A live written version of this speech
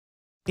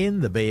In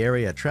the Bay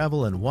Area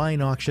Travel and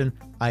Wine Auction,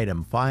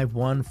 item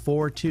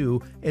 5142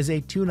 is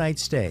a 2-night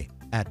stay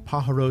at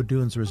Pajaro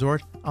Dunes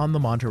Resort on the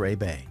Monterey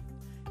Bay.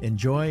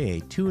 Enjoy a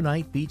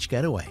 2-night beach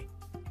getaway.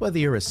 Whether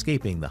you're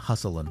escaping the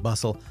hustle and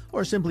bustle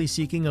or simply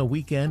seeking a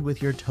weekend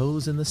with your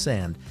toes in the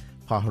sand,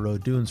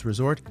 Pajaro Dunes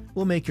Resort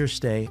will make your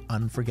stay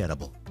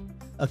unforgettable.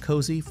 A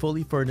cozy,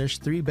 fully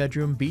furnished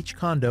 3-bedroom beach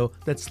condo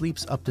that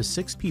sleeps up to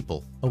 6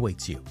 people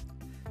awaits you.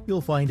 You'll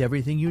find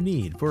everything you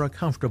need for a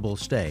comfortable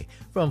stay,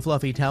 from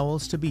fluffy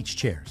towels to beach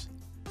chairs.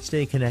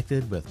 Stay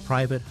connected with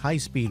private,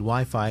 high-speed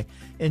Wi-Fi.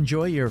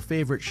 Enjoy your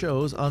favorite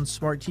shows on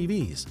smart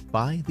TVs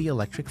by the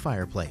electric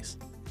fireplace.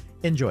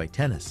 Enjoy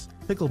tennis,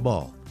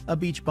 pickleball, a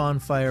beach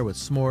bonfire with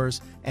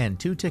s'mores, and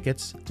 2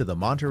 tickets to the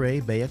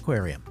Monterey Bay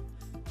Aquarium.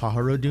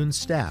 Pajaro Dunes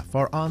staff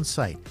are on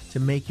site to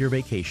make your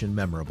vacation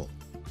memorable.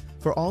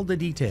 For all the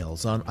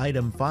details on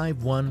item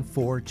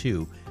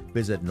 5142,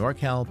 visit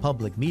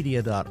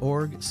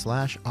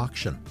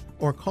norcalpublicmedia.org/auction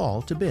or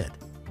call to bid.